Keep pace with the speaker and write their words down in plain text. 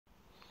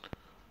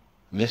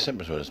This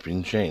episode has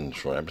been changed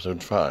for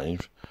episode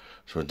 5,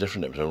 so a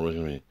different episode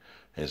originally.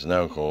 It's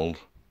now called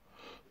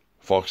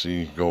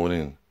Foxy Going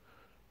In.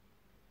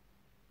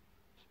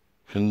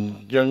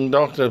 Can young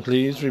doctor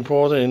please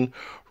report in?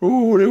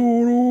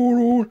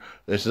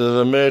 This is an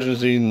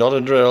emergency, not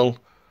a drill.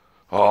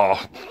 Oh,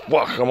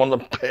 fuck, I'm on the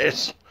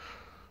piss.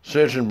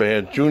 Surgeon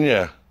Bear,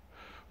 Junior.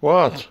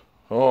 What?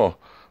 Oh,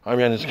 I'm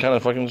in this kind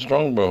of fucking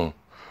strongbow.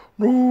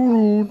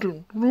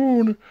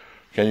 Can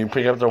you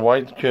pick up the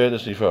white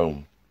courtesy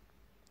phone?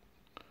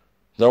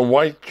 The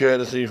white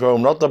courtesy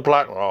foam, not the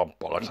black. Oh,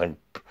 bollocks.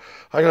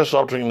 I gotta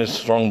stop drinking this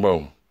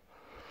strongbow.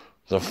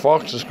 The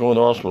fox is going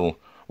to hospital.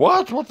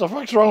 What? What the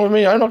fuck's wrong with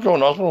me? I'm not going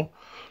to hospital.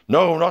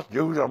 No, not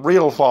you, the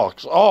real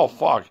fox. Oh,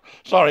 fuck.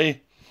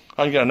 Sorry.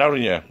 I'm getting out of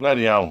here.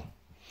 Bloody hell.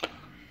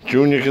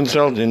 Junior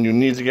consultant, you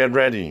need to get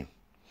ready.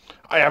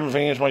 I haven't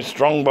finished my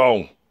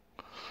strongbow.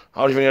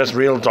 How do you think that's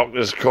real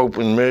doctors cope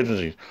in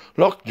emergencies?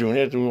 Look,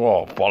 Junior,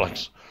 oh,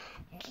 bollocks.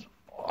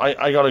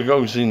 I gotta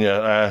go,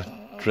 Senior.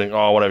 Drink,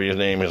 or whatever your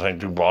name is, I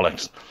do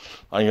bollocks.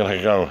 I'm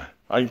gonna go.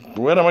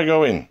 Where am I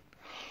going?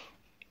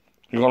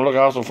 You're gonna look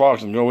after the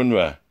fox and go in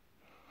there.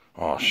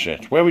 Oh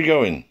shit, where are we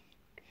going?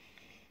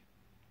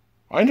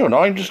 I don't know,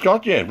 I just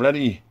got here,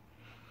 bloody.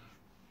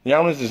 The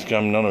ambulance is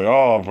coming on.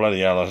 Oh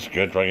bloody hell, that's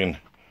good, fucking.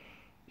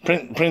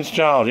 Prince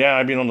Charles, yeah,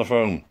 I've been on the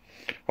phone.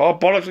 Oh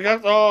bollocks, I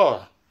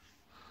got,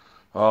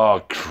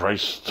 oh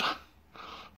Christ.